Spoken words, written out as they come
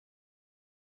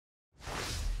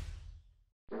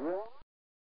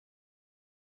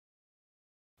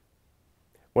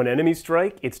When enemies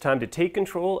strike, it's time to take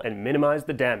control and minimize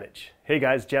the damage. Hey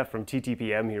guys, Jeff from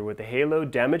TTPM here with the Halo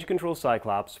Damage Control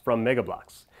Cyclops from MEGA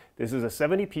Bloks. This is a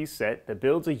 70-piece set that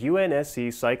builds a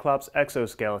UNSC Cyclops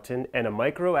Exoskeleton and a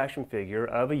micro action figure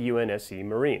of a UNSC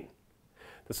Marine.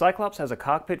 The Cyclops has a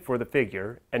cockpit for the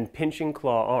figure and pinching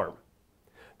claw arm.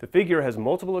 The figure has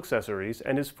multiple accessories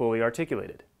and is fully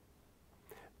articulated.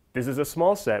 This is a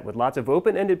small set with lots of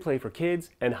open-ended play for kids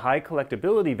and high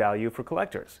collectability value for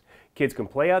collectors. Kids can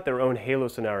play out their own Halo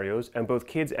scenarios, and both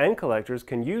kids and collectors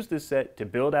can use this set to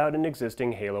build out an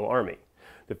existing Halo army.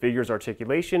 The figure's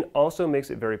articulation also makes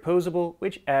it very posable,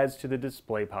 which adds to the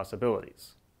display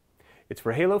possibilities. It's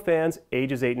for Halo fans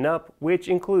ages 8 and up, which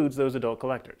includes those adult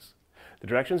collectors. The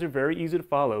directions are very easy to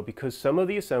follow because some of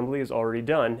the assembly is already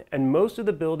done, and most of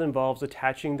the build involves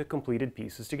attaching the completed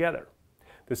pieces together.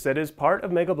 The set is part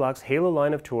of MEGA Bloks' Halo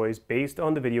line of toys based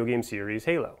on the video game series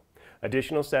Halo.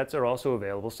 Additional sets are also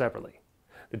available separately.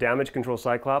 The Damage Control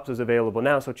Cyclops is available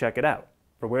now, so check it out.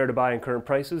 For where to buy and current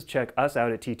prices, check us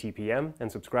out at TTPM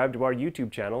and subscribe to our YouTube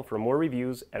channel for more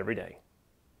reviews every day.